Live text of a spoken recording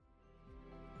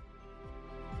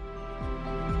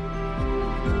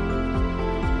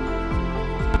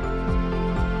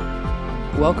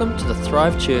Welcome to the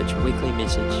Thrive Church weekly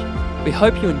message. We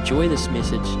hope you enjoy this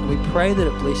message and we pray that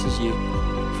it blesses you.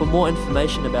 For more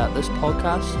information about this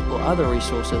podcast or other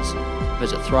resources,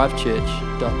 visit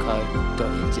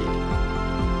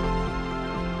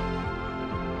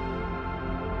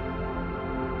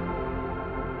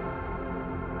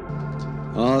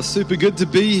thrivechurch.co.nz. Oh, super good to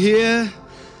be here.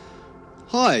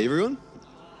 Hi, everyone.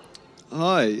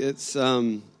 Hi, it's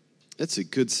a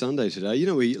good Sunday today. You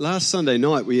know, last Sunday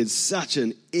night we had such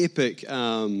an epic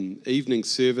evening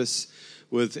service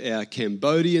with our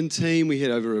Cambodian team. We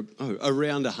had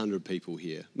around 100 people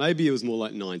here. Maybe it was more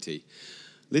like 90.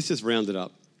 Let's just round it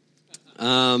up.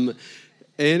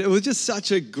 And it was just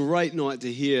such a great night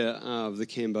to hear of the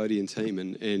Cambodian team,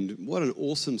 and what an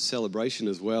awesome celebration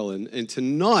as well. And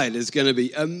tonight is going to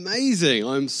be amazing.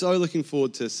 I'm so looking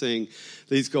forward to seeing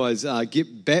these guys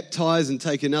get baptized and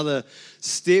take another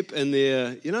step in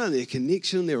their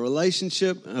connection, their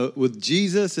relationship with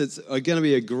Jesus. It's going to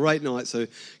be a great night. So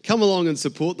come along and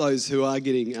support those who are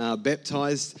getting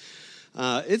baptized.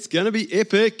 It's going to be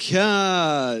epic.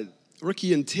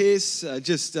 Ricky and Tess,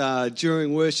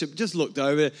 during worship, just looked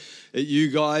over at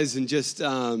you guys and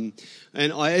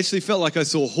and I actually felt like I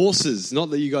saw horses.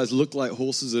 Not that you guys look like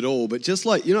horses at all, but just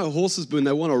like, horses, when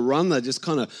they want to run, they're just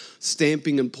kind of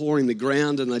stamping and pawing the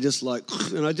ground, and I just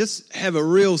have a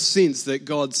real sense that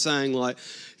God's saying, like,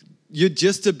 you're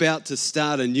just about to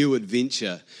start a new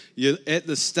adventure. You're at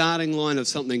the starting line of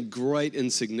something great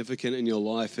and significant in your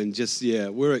life. And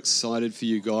we're excited for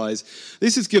you guys.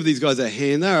 Let's just give these guys a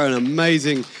hand. They're an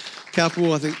amazing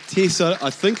couple. I think, Tess, I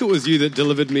think it was you that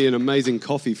delivered me an amazing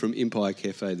coffee from Empire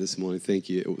Cafe this morning. Thank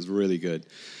you. It was really good.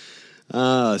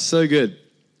 So good.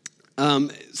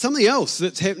 Something else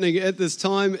that's happening at this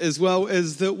time as well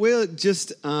is that we're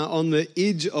just on the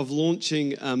edge of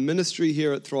launching a ministry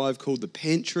here at Thrive called The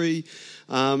Pantry.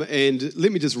 And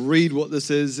let me just read what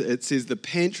this is. It says the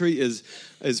Pantry is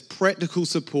practical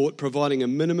support, providing a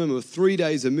minimum of 3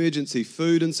 days emergency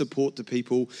food and support to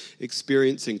people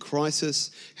experiencing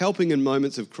crisis, helping in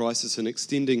moments of crisis, and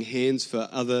extending hands for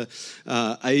other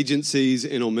agencies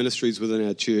and or ministries within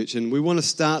our church. And we want to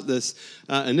start this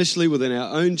initially within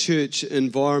our own church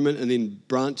environment and then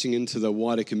branching into the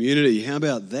wider community. How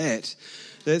about that?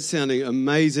 That's sounding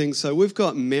amazing. So we've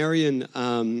got Marion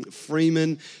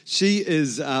Freeman. She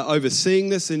is overseeing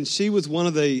this, and she was one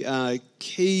of the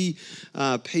key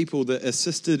people that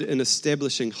assisted in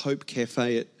establishing Hope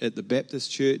Cafe at the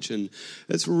Baptist Church. And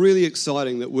it's really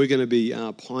exciting that we're going to be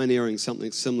pioneering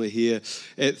something similar here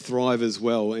at Thrive as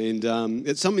well. And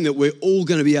it's something that we're all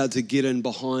going to be able to get in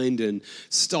behind and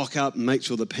stock up and make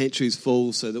sure the pantry's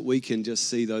full so that we can just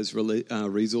see those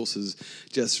resources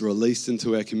just released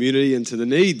into our community and to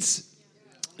the needs.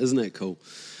 Isn't that cool?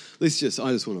 I just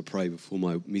want to pray before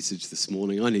my message this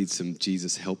morning. I need some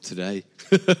Jesus help today.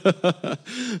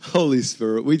 Holy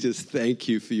Spirit, we just thank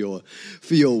you for your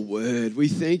word. We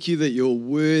thank you that your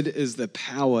word is the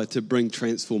power to bring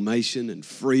transformation and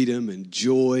freedom and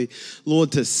joy,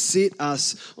 Lord, to set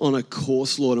us on a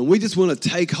course, Lord. And we just want to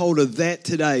take hold of that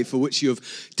today, for which you have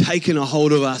taken a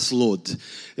hold of us, Lord,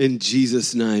 in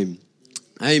Jesus' name.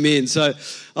 Amen. So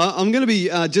I'm going to be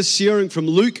just sharing from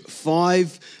Luke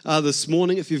 5 this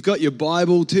morning. If you've got your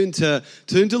Bible, turn to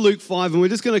Luke 5, and we're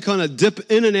just going to kind of dip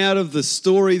in and out of the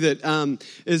story that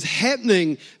is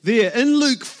happening there. In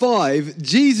Luke 5,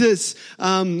 Jesus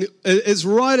is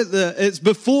right it's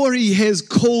before he has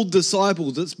called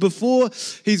disciples. It's before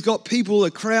he's got people, a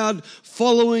crowd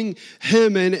following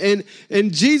him,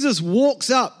 and Jesus walks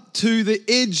up to the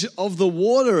edge of the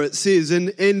water, it says,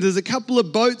 and there's a couple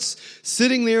of boats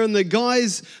sitting there, and the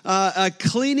guys are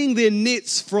cleaning their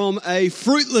nets from a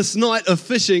fruitless night of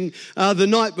fishing the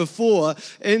night before.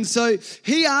 And so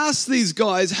he asked these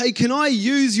guys, hey, can I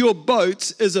use your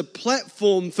boats as a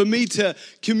platform for me to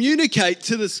communicate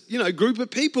to this group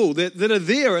of people that are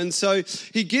there? And so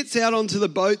he gets out onto the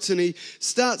boats and he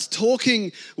starts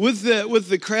talking with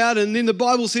the crowd, and then the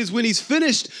Bible says when he's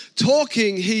finished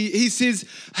talking, he says,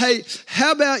 hey,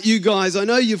 how about you guys? I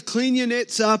know you've cleaned your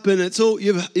nets up and it's all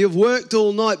you've worked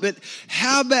all night, but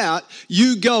how about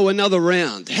you go another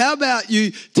round? How about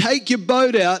you take your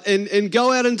boat out and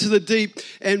go out into the deep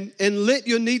and let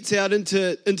your nets out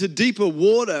into deeper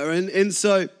water? And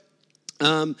so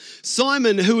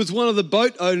Simon, who was one of the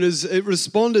boat owners,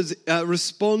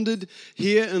 responded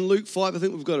here in Luke 5. I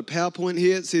think we've got a PowerPoint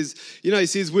here. It says, he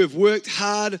says, we've worked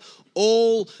hard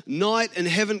all night and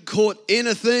haven't caught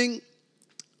anything.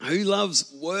 Who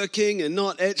loves working and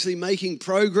not actually making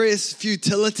progress?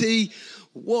 Futility.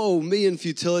 Whoa, me and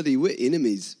futility, we're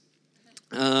enemies.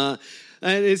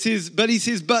 And he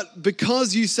says, but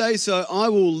because you say so, I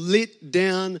will let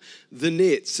down the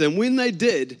nets. And when they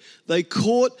did, they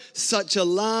caught such a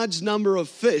large number of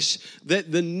fish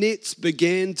that the nets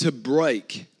began to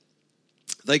break.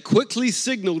 They quickly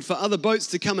signaled for other boats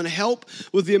to come and help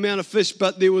with the amount of fish,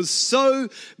 but there was so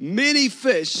many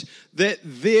fish that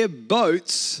their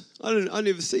boats, I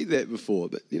never see that before,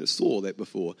 but saw that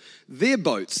before. Their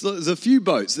boats, there's a few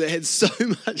boats that had so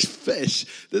much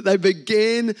fish that they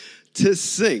began to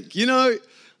sink. I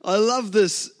love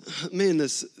this, man,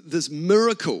 this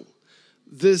miracle,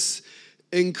 this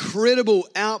incredible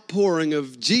outpouring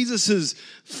of Jesus's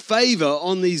favor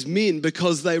on these men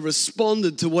because they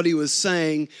responded to what he was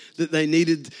saying that they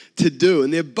needed to do.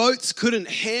 And their boats couldn't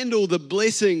handle the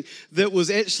blessing that was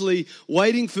actually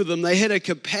waiting for them. They had a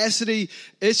capacity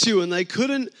issue and they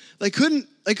couldn't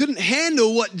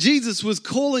handle what Jesus was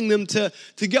calling them to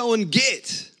go and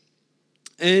get.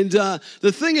 And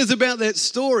the thing is about that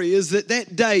story is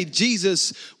that day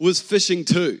Jesus was fishing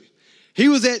too. He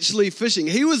was actually fishing.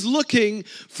 He was looking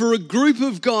for a group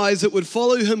of guys that would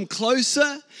follow him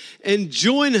closer and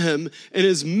join him in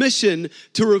his mission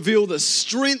to reveal the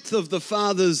strength of the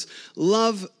Father's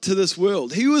love to this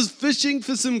world. He was fishing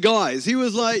for some guys. He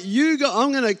was like,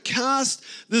 I'm going to cast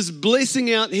this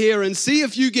blessing out here and see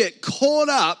if you get caught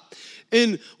up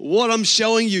in what I'm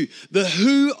showing you, the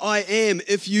who I am,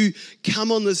 if you come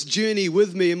on this journey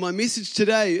with me. And my message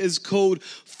today is called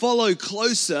Follow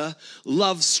Closer,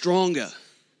 Love Stronger.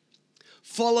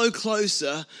 Follow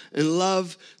closer and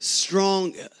love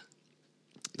stronger.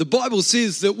 The Bible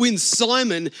says that when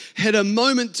Simon had a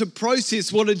moment to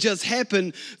process what had just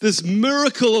happened, this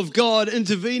miracle of God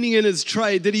intervening in his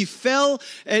trade, that he fell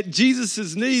at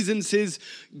Jesus' knees and says,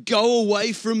 "Go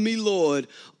away from me, Lord.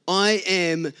 I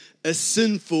am a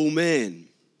sinful man."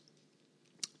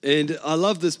 And I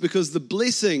love this because the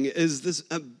blessing is this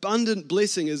abundant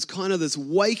blessing is kind of this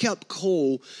wake-up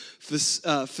call for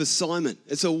Simon.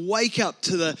 It's a wake-up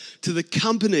to the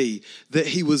company that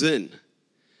he was in.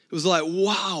 It was like,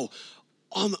 wow,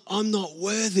 I'm not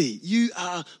worthy. You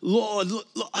are Lord. Look,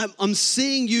 I'm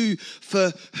seeing you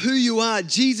for who you are.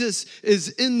 Jesus is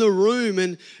in the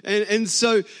room. And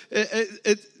so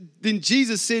then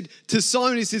Jesus said to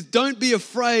Simon, he says, "Don't be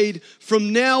afraid.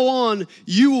 From now on,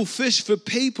 you will fish for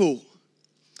people."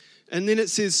 And then it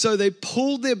says, so they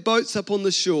pulled their boats up on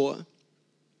the shore.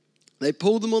 They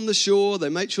pulled them on the shore. They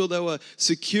made sure they were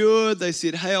secured. They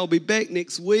said, "Hey, I'll be back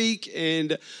next week."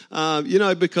 And,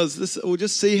 because we'll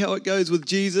just see how it goes with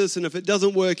Jesus. And if it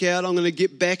doesn't work out, I'm going to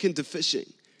get back into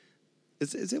fishing.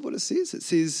 Is that what it says? It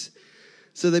says,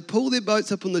 so they pulled their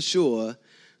boats up on the shore.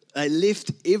 They left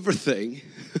everything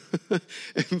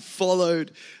and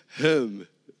followed him.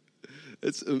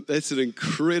 That's an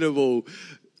incredible,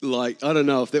 I don't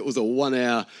know if that was a 1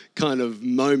 hour kind of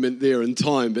moment there in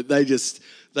time, but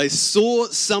they saw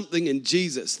something in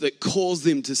Jesus that caused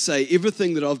them to say,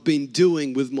 everything that I've been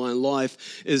doing with my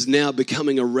life is now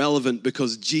becoming irrelevant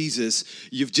because Jesus,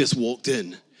 you've just walked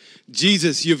in.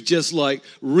 Jesus, you've just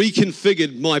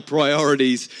reconfigured my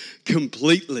priorities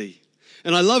completely.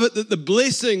 And I love it that the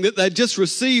blessing that they just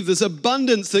received, this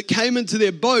abundance that came into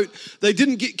their boat, they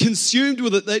didn't get consumed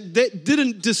with it. That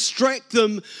didn't distract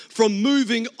them from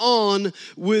moving on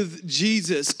with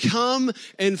Jesus. "Come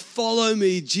and follow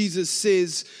me," Jesus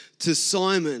says to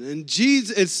Simon. And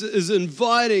Jesus is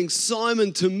inviting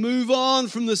Simon to move on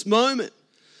from this moment.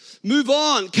 Move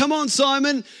on. Come on,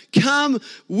 Simon. Come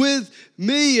with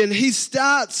me. And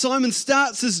Simon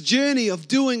starts this journey of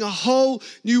doing a whole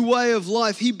new way of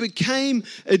life. He became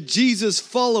a Jesus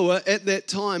follower at that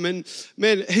time. And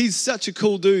man, he's such a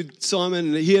cool dude,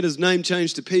 Simon. And he had his name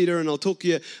changed to Peter. And I'll talk to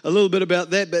you a little bit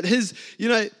about that. But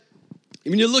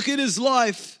when you look at his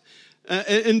life,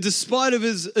 and despite of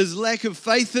his lack of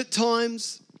faith at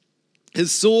times,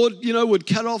 his sword, would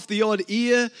cut off the odd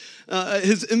ear.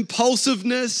 His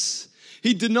impulsiveness.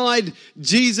 He denied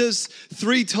Jesus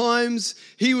 3 times.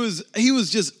 He was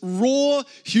just raw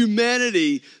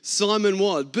humanity, Simon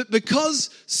was. But because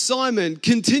Simon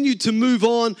continued to move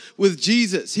on with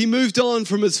Jesus, he moved on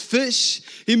from his fish.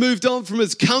 He moved on from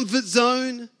his comfort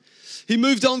zone. He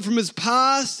moved on from his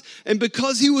past. And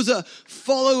because he was a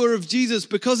follower of Jesus,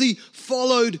 because he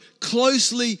followed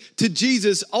closely to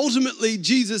Jesus, ultimately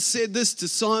Jesus said this to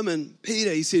Simon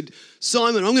Peter. He said,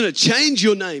 "Simon, I'm going to change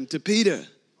your name to Peter."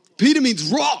 Peter means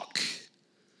rock.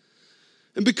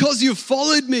 And because you've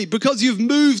followed me, because you've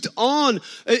moved on,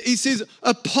 he says,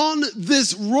 upon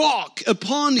this rock,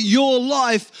 upon your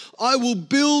life, I will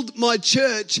build my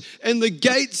church, and the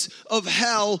gates of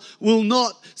hell will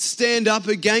not stand up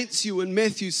against you. In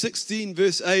Matthew 16,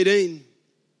 verse 18.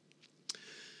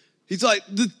 He's like,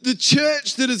 the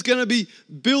church that is going to be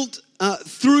built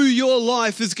through your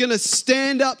life is going to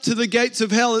stand up to the gates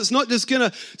of hell. It's not going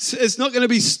to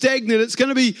be stagnant. It's going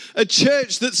to be a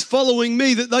church that's following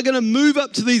me, that they're going to move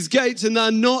up to these gates and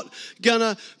they're not going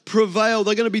to prevail.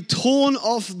 They're going to be torn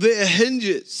off their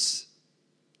hinges.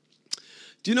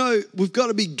 Do you know, we've got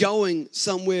to be going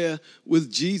somewhere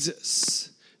with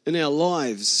Jesus in our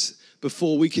lives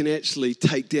before we can actually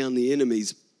take down the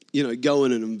enemies, go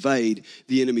in and invade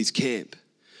the enemy's camp.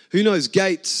 Who knows?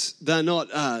 Gates, they're not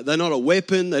a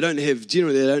weapon. They don't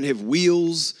have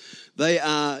wheels.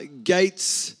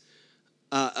 Gates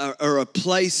are a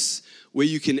place where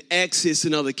you can access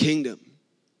another kingdom.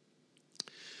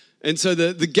 And so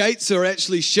the gates are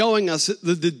actually showing us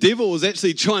that the devil is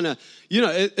actually trying to,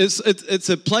 it's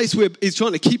a place where he's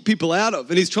trying to keep people out of,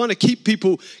 and he's trying to keep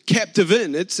people captive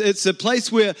in. It's a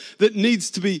place where that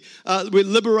needs to be, where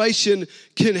liberation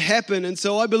can happen. And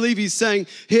so I believe he's saying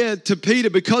here to Peter,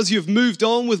 because you've moved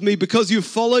on with me, because you've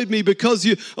followed me, because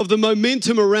of the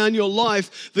momentum around your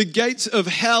life, the gates of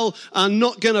hell are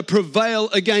not going to prevail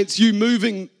against you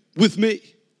moving with me.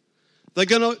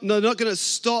 They're not going to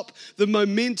stop the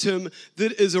momentum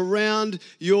that is around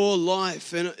your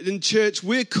life. And in church,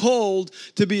 we're called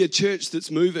to be a church that's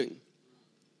moving.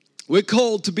 We're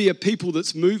called to be a people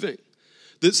that's moving,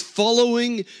 that's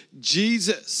following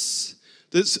Jesus,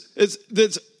 that's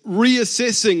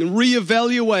reassessing,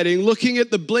 reevaluating, looking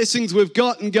at the blessings we've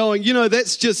got and going,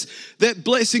 that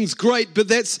blessing's great, but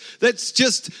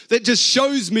that just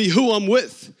shows me who I'm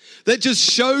with. That just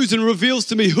shows and reveals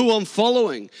to me who I'm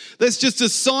following. That's just a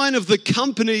sign of the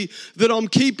company that I'm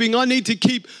keeping. I need to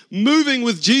keep moving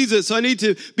with Jesus. I need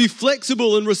to be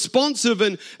flexible and responsive,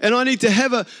 and I need to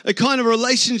have a kind of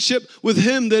relationship with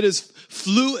him that is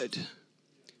fluid.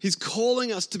 He's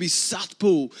calling us to be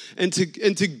supple and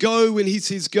to go when he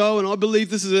says go. And I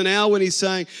believe this is an hour when he's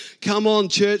saying, come on,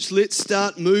 church, let's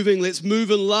start moving. Let's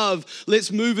move in love.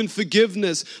 Let's move in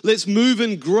forgiveness. Let's move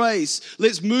in grace.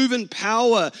 Let's move in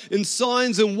power, in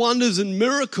signs and wonders and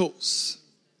miracles.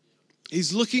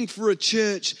 He's looking for a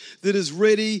church that is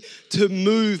ready to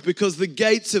move, because the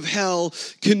gates of hell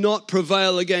cannot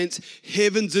prevail against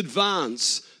heaven's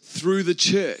advance through the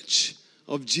church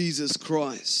of Jesus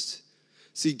Christ.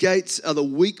 See, gates are the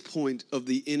weak point of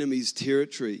the enemy's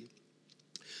territory.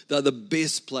 They're the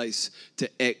best place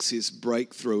to access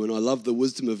breakthrough. And I love the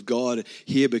wisdom of God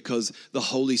here, because the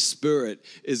Holy Spirit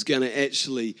is going to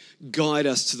actually guide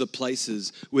us to the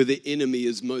places where the enemy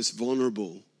is most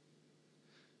vulnerable.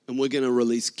 And we're going to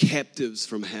release captives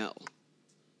from hell.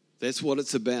 That's what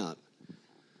it's about.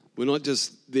 We're not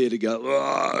just there to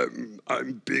go,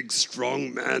 I'm big,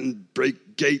 strong man,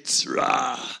 break gates,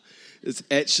 rah. It's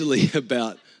actually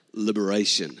about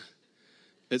liberation.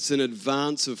 It's an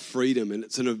advance of freedom, and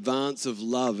it's an advance of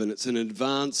love, and it's an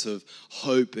advance of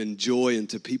hope and joy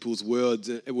into people's worlds.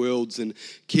 And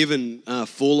Kevin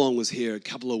Forlong was here a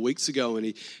couple of weeks ago, and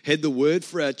he had the word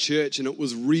for our church, and it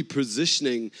was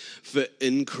repositioning for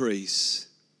increase.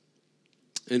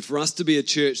 And for us to be a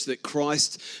church that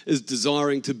Christ is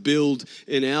desiring to build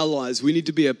in our lives, we need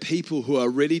to be a people who are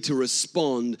ready to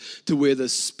respond to where the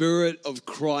Spirit of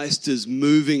Christ is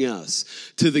moving us,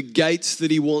 to the gates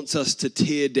that he wants us to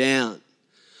tear down.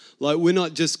 Like, we're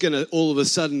not just going to all of a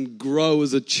sudden grow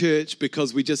as a church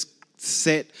because we just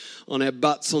sat on our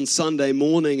butts on Sunday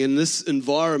morning in this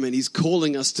environment. He's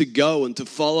calling us to go and to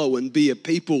follow and be a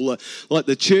people like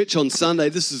the church on Sunday.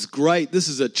 This is great. This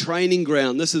is a training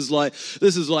ground. This is like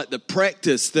the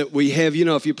practice that we have.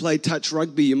 If you play touch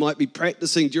rugby, you might be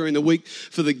practicing during the week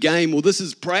for the game. Well, this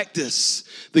is practice.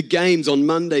 The game's on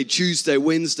Monday, Tuesday,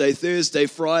 Wednesday, Thursday,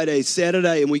 Friday,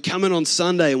 Saturday, and we come in on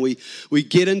Sunday and we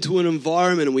get into an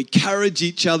environment and we encourage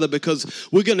each other, because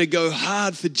we're going to go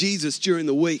hard for Jesus during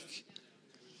the week.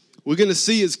 We're going to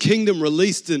see his kingdom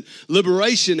released and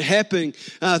liberation happening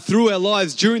through our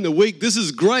lives during the week. This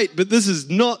is great, but this is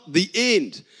not the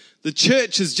end. The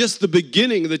church is just the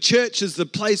beginning. The church is the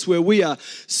place where we are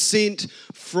sent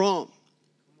from.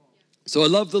 So I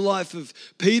love the life of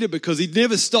Peter, because he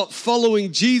never stopped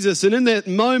following Jesus. And in that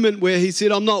moment where he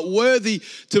said, I'm not worthy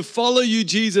to follow you,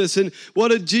 Jesus. And what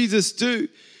did Jesus do?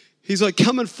 He's like,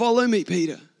 come and follow me,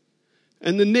 Peter.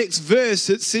 And the next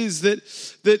verse, it says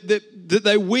that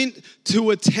they went to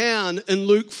a town in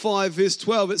Luke 5, verse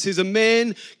 12. It says, a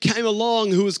man came along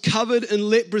who was covered in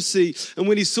leprosy. And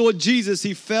when he saw Jesus,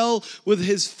 he fell with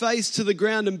his face to the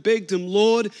ground and begged him,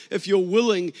 Lord, if you're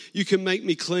willing, you can make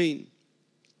me clean.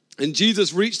 And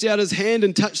Jesus reached out his hand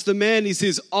and touched the man. He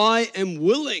says, I am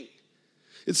willing.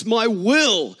 It's my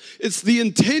will. It's the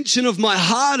intention of my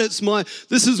heart.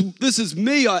 This is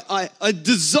me. I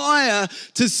desire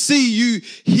to see you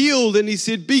healed. And he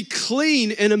said, be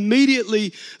clean. And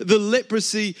immediately the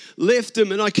leprosy left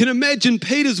him. And I can imagine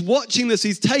Peter's watching this.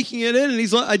 He's taking it in and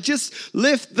he's like, I just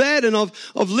left that and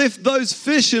I've left those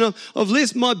fish and I've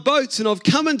left my boats and I've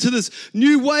come into this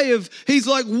new way of, he's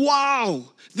like, wow,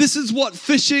 this is what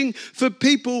fishing for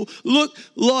people look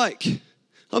like.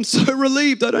 I'm so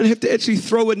relieved I don't have to actually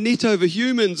throw a net over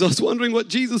humans. I was wondering what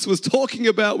Jesus was talking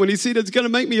about when he said it's going to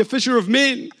make me a fisher of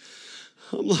men.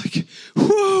 I'm like,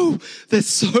 whoa, that's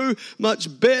so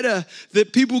much better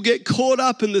that people get caught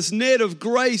up in this net of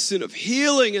grace and of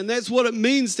healing, and that's what it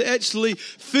means to actually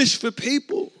fish for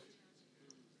people.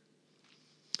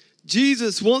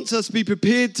 Jesus wants us to be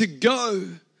prepared to go.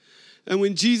 And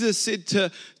when Jesus said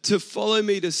to follow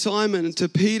me to Simon and to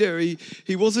Peter,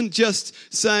 he wasn't just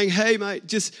saying, hey, mate,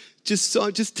 just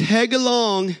tag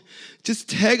along. Just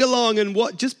tag along and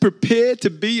just prepare to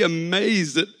be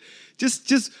amazed.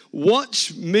 Just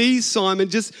watch me, Simon.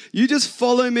 You just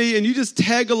follow me and you just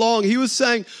tag along. He was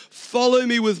saying, follow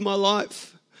me with my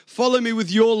life. Follow me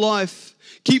with your life.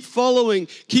 Keep following,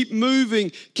 keep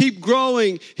moving, keep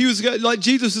growing. He was like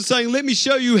Jesus was saying, let me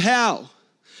show you how.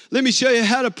 Let me show you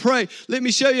how to pray. Let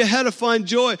me show you how to find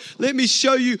joy. Let me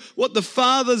show you what the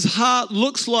Father's heart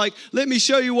looks like. Let me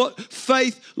show you what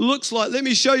faith looks like. Let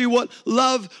me show you what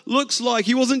love looks like.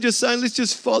 He wasn't just saying, let's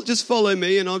just follow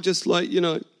me, and I'm just like,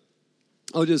 you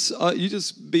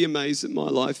just be amazed at my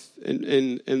life,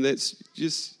 and that's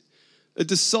just a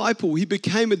disciple. He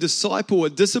became a disciple, a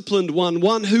disciplined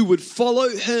one who would follow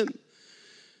him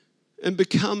and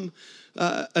become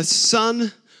a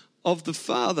son of the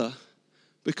Father.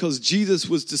 Because Jesus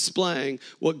was displaying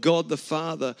what God the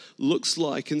Father looks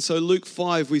like. And so Luke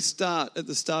 5, we start at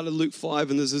the start of Luke 5,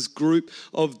 and there's this group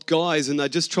of guys, and they're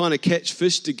just trying to catch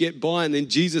fish to get by. And then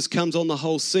Jesus comes on the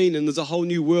whole scene, and there's a whole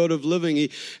new world of living.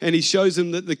 He shows them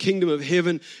that the kingdom of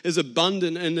heaven is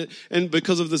abundant, and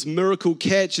because of this miracle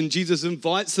catch, and Jesus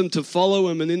invites them to follow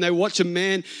him. And then they watch a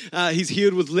man, he's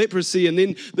healed with leprosy, and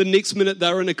then the next minute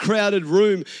they're in a crowded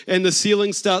room, and the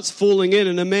ceiling starts falling in,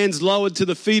 and a man's lowered to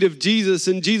the feet of Jesus,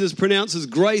 and Jesus pronounces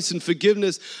grace and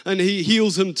forgiveness, and he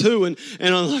heals him too. And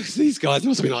I'm like, these guys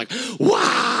must be like,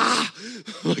 wow,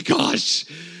 oh my gosh,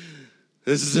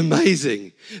 this is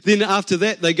amazing. Then after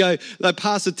that, they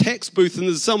pass a tax booth, and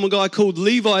there's some guy called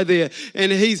Levi there,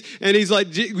 and he's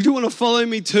like, do you want to follow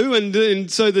me too? And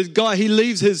so the guy, he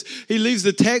leaves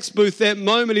the tax booth that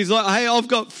moment. He's like, hey, I've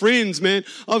got friends, man.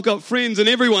 I've got friends, and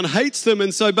everyone hates them.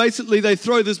 And so basically they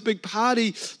throw this big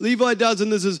party, Levi does,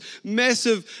 and there's this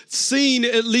massive scene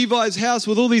at Levi's house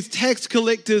with all these tax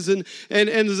collectors and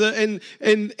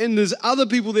there's other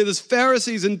people there. There's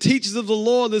Pharisees and teachers of the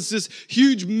law. There's this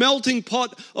huge melting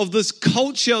pot of this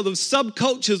culture, the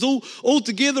subcultures, all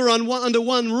together under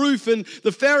one roof, and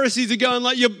the Pharisees are going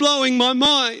like, you're blowing my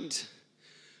mind.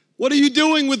 What are you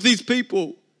doing with these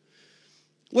people?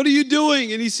 What are you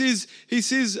doing? And he says,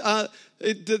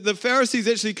 the Pharisees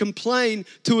actually complain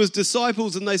to his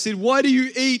disciples, and they said, why do you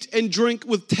eat and drink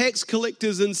with tax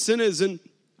collectors and sinners? And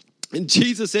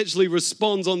Jesus actually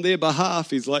responds on their behalf.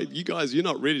 He's like, you guys, you're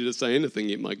not ready to say anything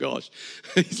yet, my gosh.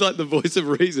 He's like the voice of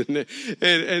reason.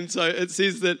 And so it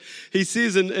says that, he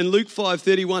says in Luke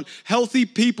 5:31, healthy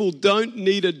people don't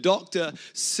need a doctor,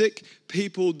 sick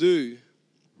people do.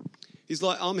 He's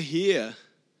like, I'm here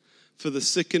for the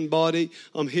sick in body.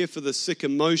 I'm here for the sick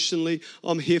emotionally.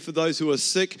 I'm here for those who are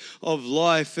sick of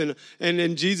life.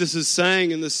 And Jesus is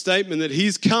saying in the statement that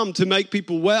he's come to make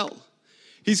people well.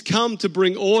 He's come to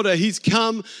bring order. He's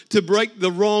come to break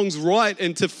the wrongs right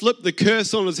and to flip the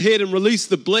curse on his head and release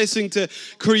the blessing to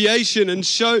creation and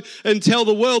show and tell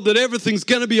the world that everything's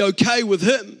going to be okay with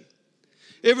him.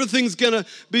 Everything's going to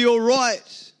be all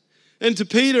right. And to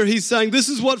Peter, he's saying, this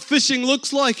is what fishing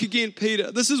looks like again,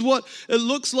 Peter. This is what it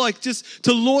looks like, just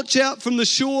to launch out from the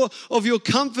shore of your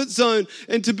comfort zone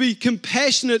and to be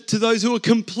compassionate to those who are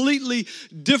completely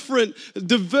different,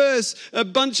 diverse, a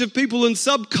bunch of people in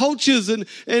subcultures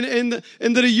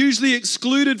and that are usually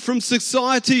excluded from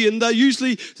society, and they're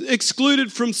usually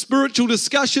excluded from spiritual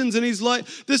discussions. And he's like,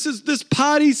 this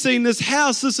party scene, this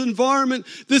house, this environment,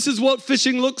 this is what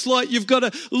fishing looks like. You've got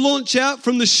to launch out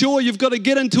from the shore. You've got to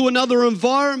get into another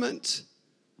environment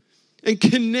and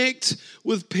connect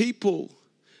with people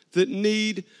that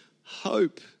need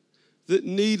hope, that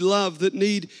need love, that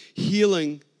need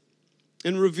healing,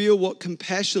 and reveal what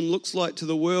compassion looks like to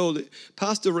the world.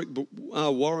 Pastor Rick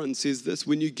Warren says this: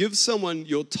 when you give someone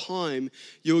your time,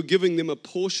 you're giving them a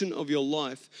portion of your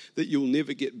life that you'll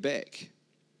never get back.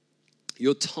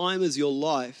 Your time is your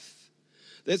life.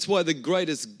 That's why the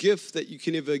greatest gift that you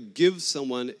can ever give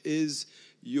someone is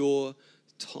your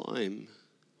time.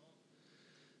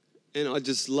 And I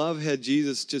just love how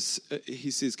Jesus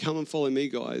he says, come and follow me,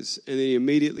 guys. And then he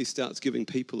immediately starts giving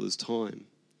people his time.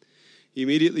 He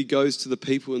immediately goes to the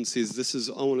people and says,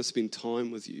 I want to spend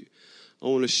time with you. I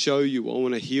want to show you. I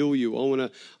want to heal you.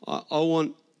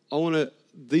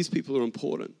 These people are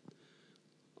important.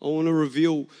 I want to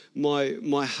reveal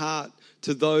my heart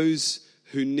to those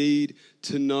who need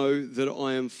to know that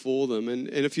I am for them. And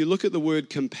if you look at the word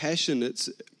compassion, it's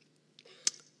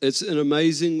an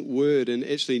amazing word. And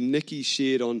actually, Nikki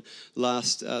shared on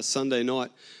last Sunday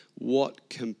night what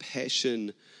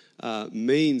compassion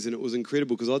means, and it was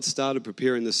incredible because I'd started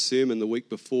preparing this sermon the week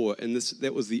before, and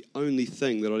that was the only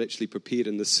thing that I'd actually prepared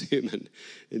in the sermon,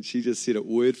 and she just said it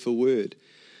word for word.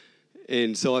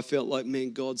 And so I felt like,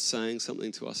 man, God's saying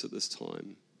something to us at this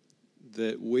time,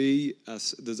 that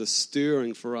there's a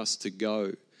stirring for us to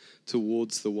go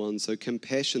towards the one. So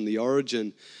compassion, the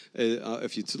origin,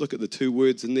 if you look at the two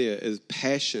words in there, is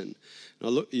passion.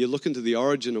 You look into the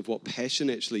origin of what passion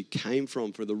actually came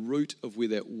from, for the root of where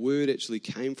that word actually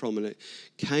came from, and it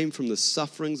came from the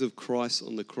sufferings of Christ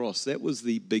on the cross. That was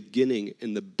the beginning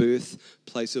and the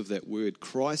birthplace of that word.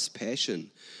 Christ's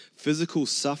passion, physical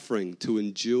suffering to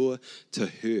endure, to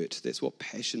hurt. That's what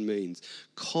passion means.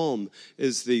 Com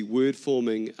is the word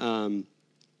forming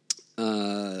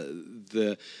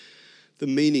the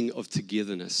meaning of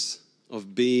togetherness,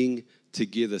 of being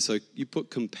together. So you put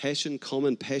compassion,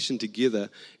 common passion together,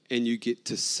 and you get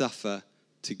to suffer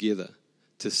together,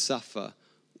 to suffer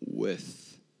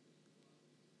with.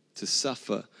 To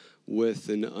suffer with.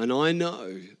 And I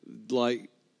know, like,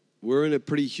 we're in a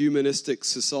pretty humanistic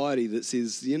society that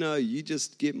says, you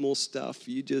just get more stuff,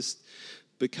 you just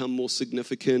become more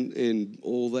significant and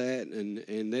all that,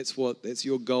 and that's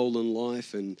your goal in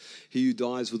life, and he who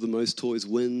dies with the most toys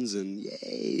wins, and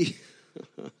yay.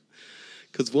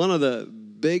 Because one of the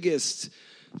biggest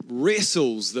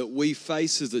wrestles that we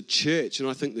face as a church, and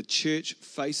I think the church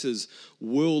faces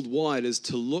worldwide, is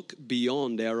to look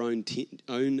beyond our own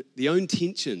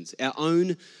tensions, our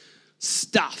own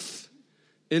stuff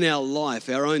in our life,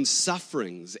 our own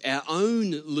sufferings, our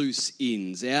own loose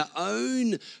ends, our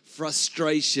own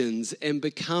frustrations, and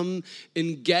become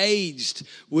engaged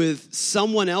with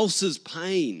someone else's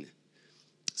pain,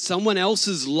 someone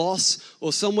else's loss,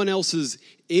 or someone else's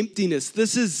emptiness.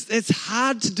 It's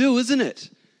hard to do, isn't it?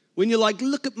 When you're like,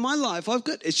 look at my life, I've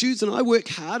got issues and I work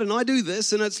hard and I do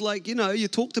this, and it's like, you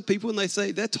talk to people and they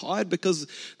say they're tired because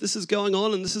this is going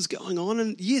on and this is going on,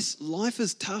 and yes, life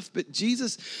is tough, but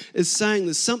Jesus is saying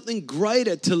there's something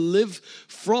greater to live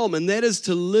from, and that is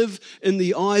to live in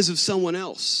the eyes of someone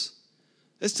else.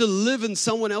 It's to live in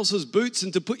someone else's boots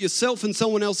and to put yourself in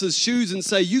someone else's shoes and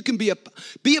say you can be a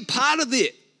part of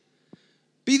that.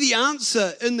 Be the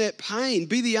answer in that pain.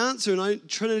 Be the answer. And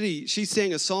Trinity, she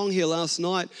sang a song here last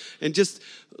night, and just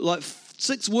like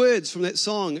 6 words from that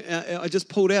song I just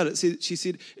pulled out. She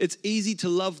said, it's easy to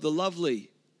love the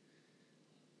lovely.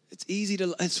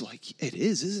 It's like, it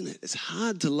is, isn't it? It's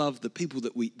hard to love the people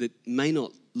that may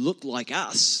not look like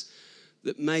us,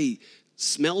 that may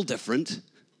smell different,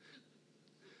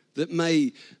 that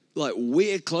may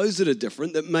wear clothes that are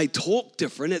different, that may talk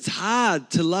different. It's hard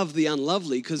to love the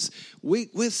unlovely because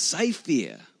we're safe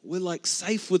there. We're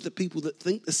safe with the people that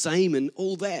think the same and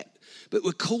all that. But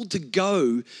we're called to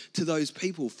go to those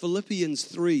people. Philippians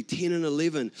 3:10 and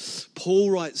 11.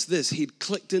 Paul writes this. He'd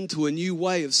clicked into a new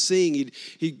way of seeing.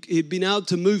 He'd been able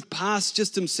to move past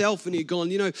just himself, and he'd gone,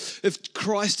 if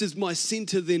Christ is my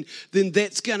center, then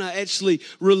that's going to actually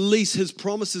release his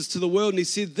promises to the world. And he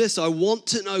said this, I want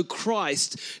to know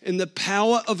Christ and the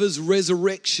power of his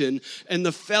resurrection and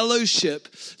the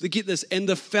fellowship, get this, and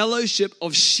the fellowship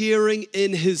of sharing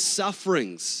in his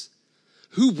sufferings.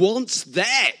 Who wants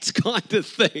that kind of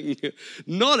thing?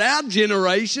 Not our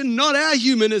generation, not our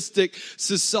humanistic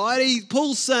society.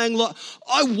 Paul's saying, look,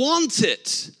 I want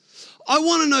it. I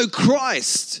want to know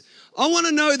Christ. I want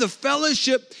to know the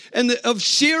fellowship of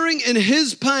sharing in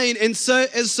his pain, and so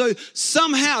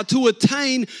somehow to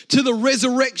attain to the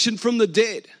resurrection from the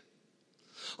dead.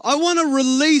 I want to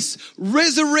release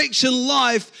resurrection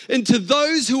life into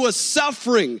those who are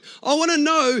suffering. I want to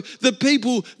know the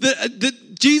people that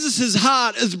Jesus'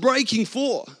 heart is breaking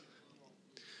for.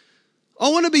 I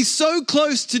want to be so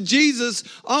close to Jesus.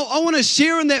 I want to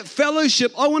share in that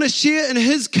fellowship. I want to share in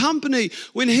his company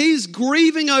when he's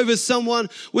grieving over someone,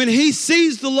 when he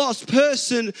sees the lost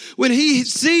person, when he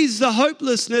sees the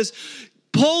hopelessness.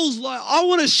 Paul's like, I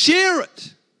want to share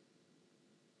it.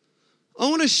 I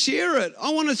want to share it.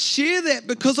 I want to share that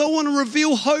because I want to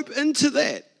reveal hope into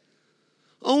that.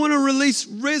 I want to release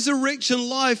resurrection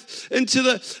life into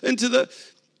the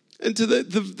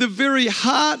very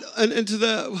heart and into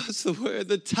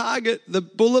the target, the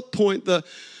bullet point. I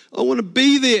want to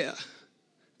be there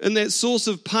in that source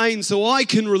of pain so I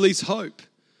can release hope,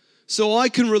 so I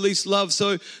can release love,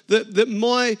 so that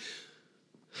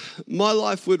my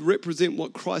life would represent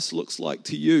what Christ looks like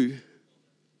to you.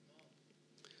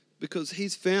 Because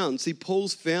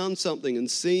Paul's found something and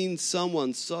seen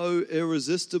someone so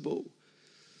irresistible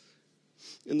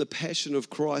in the passion of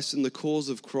Christ and the cause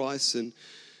of Christ. And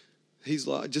he's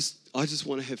like, I just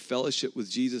want to have fellowship with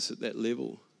Jesus at that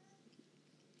level.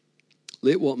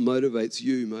 Let what motivates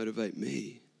you motivate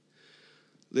me.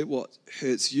 Let what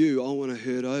hurts you, I want to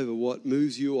hurt over. What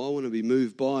moves you, I want to be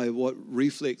moved by. What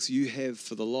reflex you have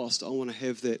for the lost, I want to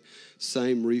have that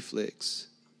same reflex.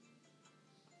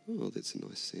 Oh, that's a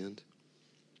nice sound.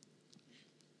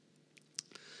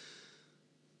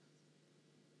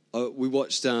 We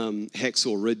watched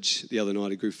Hacksaw Ridge the other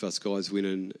night. A group of us guys went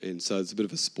in, and so it's a bit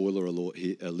of a spoiler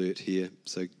alert here.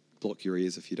 So block your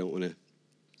ears if you don't want to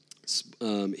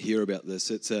hear about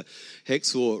this. It's a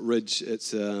Hacksaw Ridge.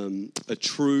 It's a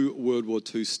true World War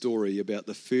II story about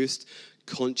the first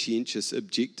conscientious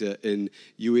objector in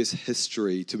US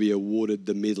history to be awarded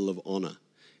the Medal of Honor.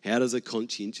 How does a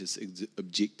conscientious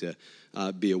objector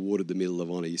be awarded the Medal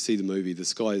of Honor? You see the movie,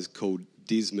 this guy is called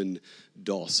Desmond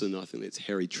Doss, and I think that's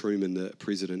Harry Truman, the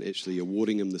president, actually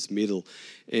awarding him this medal.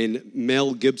 And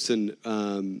Mel Gibson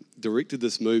directed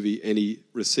this movie, and he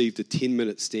received a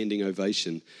 10-minute standing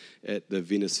ovation at the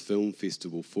Venice Film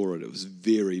Festival for it. It was a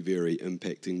very, very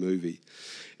impacting movie.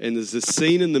 And there's this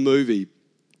scene in the movie,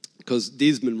 because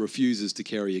Desmond refuses to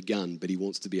carry a gun, but he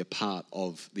wants to be a part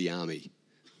of the army.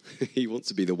 He wants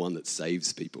to be the one that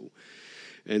saves people.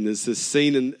 And there's this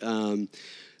scene in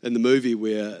the movie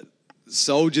where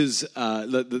soldiers,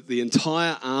 the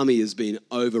entire army has been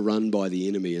overrun by the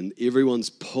enemy, and everyone's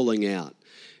pulling out.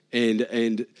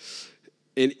 And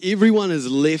everyone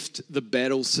has left the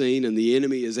battle scene, and the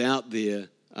enemy is out there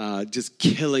just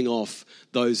killing off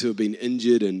those who have been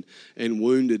injured and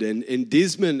wounded. And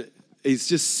Desmond is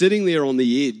just sitting there on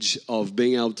the edge of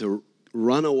being able to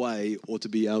run away or to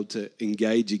be able to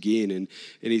engage again. And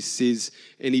he says,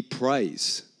 and he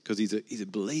prays, because he's a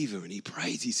believer, and he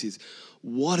prays. He says,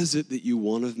 what is it that you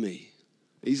want of me?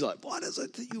 He's like, what is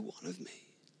it that you want of me?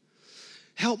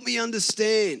 Help me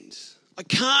understand. I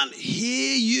can't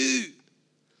hear you.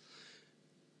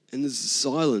 And there's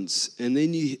silence, and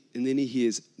then he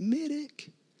hears, medic,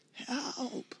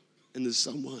 help. And there's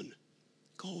someone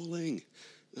calling.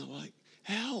 And they're like,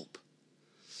 help.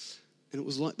 And it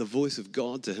was like the voice of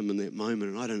God to him in that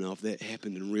moment. And I don't know if that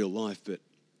happened in real life, but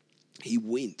he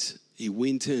went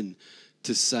in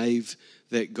to save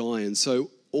that guy. And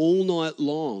so all night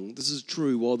long, this is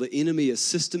true, while the enemy is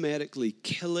systematically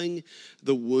killing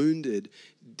the wounded,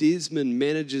 Desmond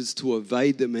manages to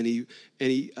evade them, and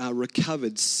he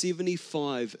recovered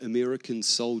 75 American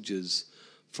soldiers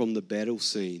from the battle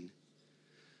scene.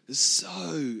 It's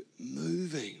so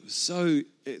moving.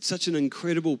 It's such an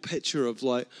incredible picture of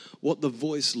like what the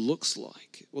voice looks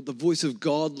like, what the voice of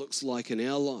God looks like in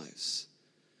our lives.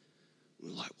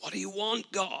 We're like, what do you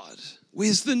want, God?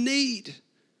 Where's the need?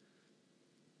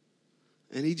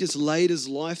 And he just laid his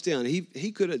life down.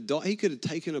 He could have died. He could have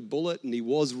taken a bullet, and he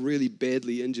was really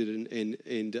badly injured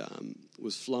and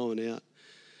was flowing out.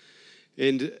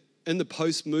 And in the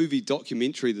post-movie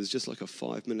documentary, there's just like a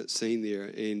 5-minute scene there,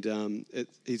 and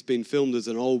he's been filmed as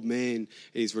an old man, and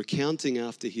he's recounting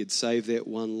after he had saved that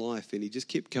one life, and he just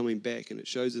kept coming back, and it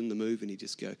shows in the movie, and he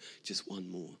just go, just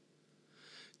one more,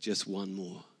 just one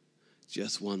more,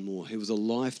 just one more. It was a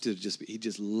life he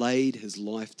just laid his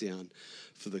life down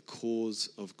for the cause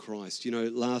of Christ. You know,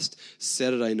 last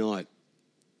Saturday night,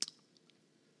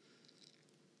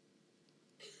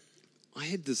 I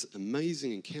had this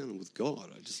amazing encounter with God.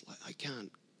 I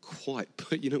can't quite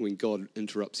put, when God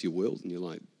interrupts your world and you're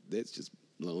like, that's just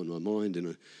blowing my mind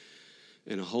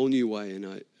in a whole new way.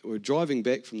 And we're driving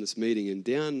back from this meeting, and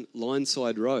down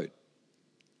Lineside Road,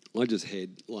 I just had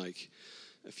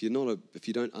if you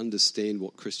don't understand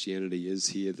what Christianity is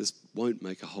here, this won't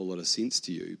make a whole lot of sense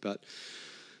to you. But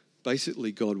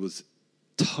basically, God was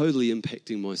totally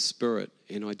impacting my spirit,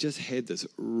 and I just had this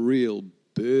real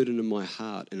burden in my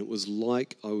heart, and it was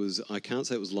like I can't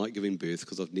say it was like giving birth,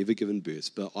 because I've never given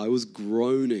birth, but I was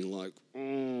groaning like,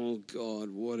 oh God,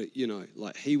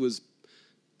 like he was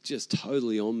just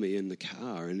totally on me in the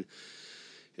car, and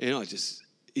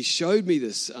he showed me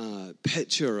this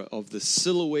picture of the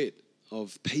silhouette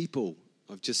of people,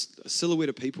 of just a silhouette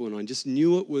of people, and I just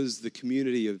knew it was the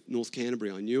community of North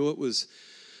Canterbury. I knew it was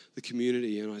the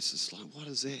community. And I was just like, what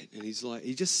is that? And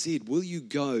he just said, will you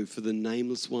go for the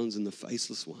nameless ones and the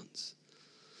faceless ones?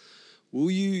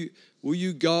 Will you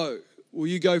go? Will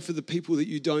you go for the people that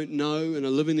you don't know and are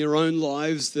living their own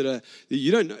lives that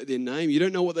you don't know their name, you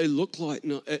don't know what they look like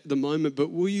at the moment,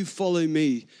 but will you follow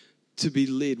me to be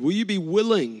led? Will you be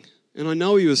willing? And I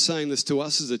know he was saying this to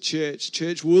us as a church.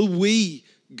 Church, will we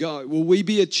go? Will we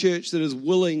be a church that is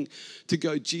willing to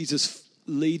go, Jesus,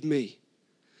 lead me?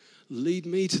 Lead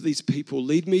me to these people.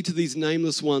 Lead me to these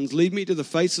nameless ones. Lead me to the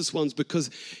faceless ones, because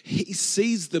he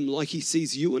sees them like he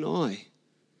sees you and I.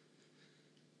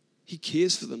 He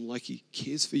cares for them like he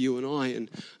cares for you and I.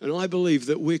 And I believe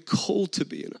that we're called to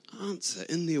be an answer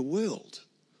in their world.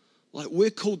 Like, we're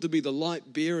called to be the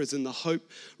light bearers and the hope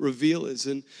revealers.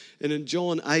 And in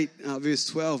John 8, verse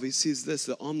 12, he says this,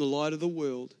 that I'm the light of the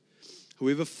world.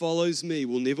 Whoever follows me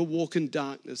will never walk in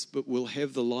darkness, but will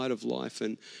have the light of life.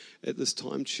 And at this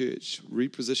time, church,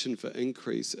 reposition for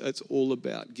increase, it's all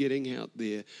about getting out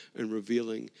there and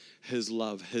revealing his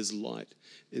love, his light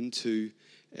into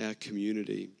our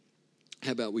community.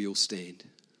 How about we all stand?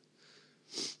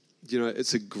 You know,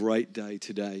 it's a great day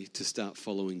today to start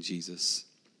following Jesus.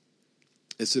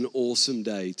 It's an awesome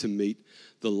day to meet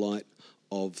the light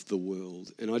of the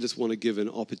world. And I just want to give an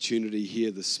opportunity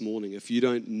here this morning. If you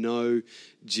don't know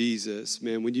Jesus,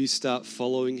 man, when you start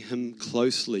following him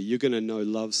closely, you're going to know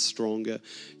love stronger.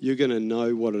 You're going to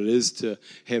know what it is to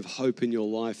have hope in your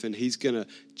life, and he's going to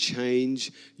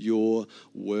change your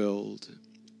world.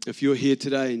 If you're here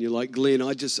today and you're like, Glenn,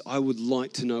 I would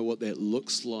like to know what that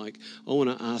looks like, I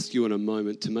want to ask you in a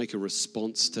moment to make a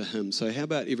response to him. So how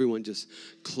about everyone just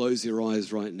close their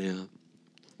eyes right now?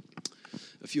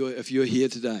 If you're here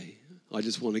today, I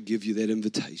just want to give you that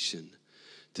invitation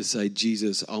to say,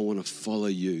 Jesus, I want to follow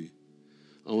you.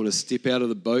 I want to step out of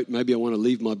the boat. Maybe I want to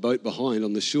leave my boat behind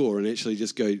on the shore and actually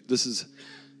just go, this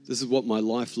is what my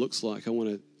life looks like. I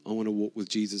want to walk with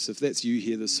Jesus. If that's you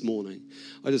here this morning,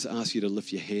 I just ask you to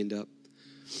lift your hand up.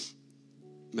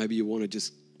 Maybe you want to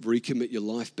just recommit your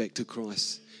life back to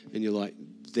Christ and you're like,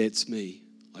 that's me.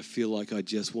 I feel like I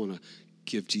just want to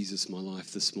give Jesus my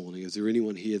life this morning. Is there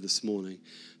anyone here this morning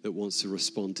that wants to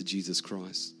respond to Jesus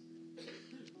Christ?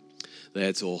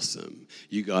 That's awesome.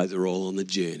 You guys are all on the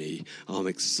journey. I'm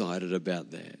excited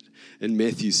about that. In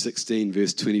Matthew 16,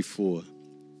 verse 24,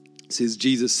 it says,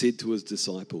 Jesus said to his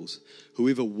disciples,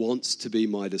 whoever wants to be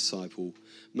my disciple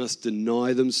must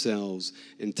deny themselves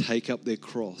and take up their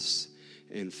cross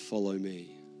and follow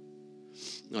me.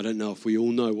 I don't know if we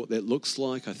all know what that looks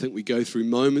like. I think we go through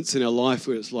moments in our life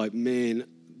where it's like, man,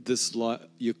 this life,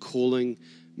 you're calling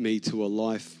me to a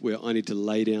life where I need to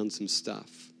lay down some stuff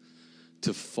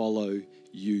to follow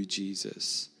you,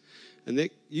 Jesus. And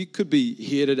that you could be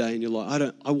here today and you're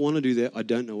like, I want to do that. I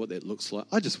don't know what that looks like.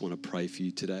 I just want to pray for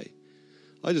you today.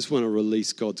 I just want to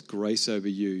release God's grace over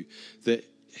you, that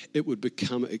it would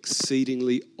become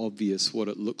exceedingly obvious what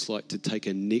it looks like to take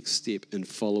a next step in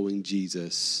following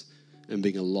Jesus and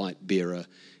being a light bearer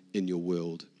in your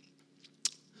world.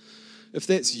 If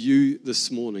that's you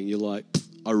this morning, you're like,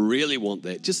 I really want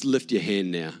that. Just lift your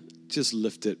hand now. Just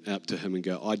lift it up to him and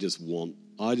go, I just want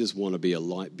to be a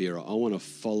light bearer. I want to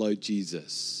follow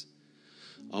Jesus.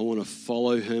 I want to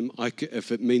follow him.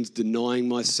 If it means denying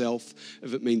myself,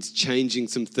 if it means changing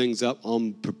some things up,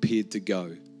 I'm prepared to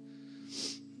go.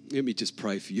 Let me just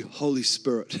pray for you. Holy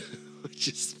Spirit, I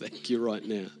just thank you right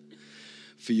now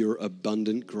for your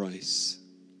abundant grace.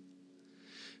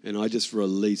 And I just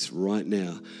release right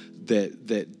now that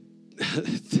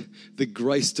the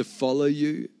grace to follow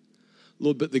you,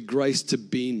 Lord, but the grace to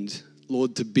bend,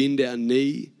 Lord, to bend our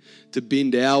knee, to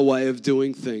bend our way of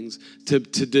doing things, to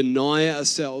deny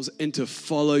ourselves and to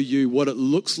follow you, what it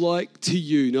looks like to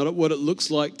you, not what it looks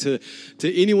like to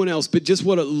anyone else, but just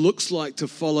what it looks like to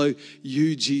follow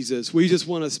you, Jesus. We just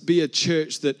want to be a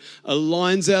church that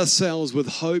aligns ourselves with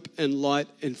hope and light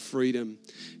and freedom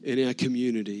in our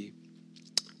community.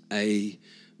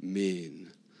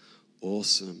 Amen.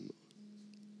 Awesome.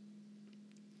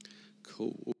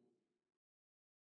 Cool.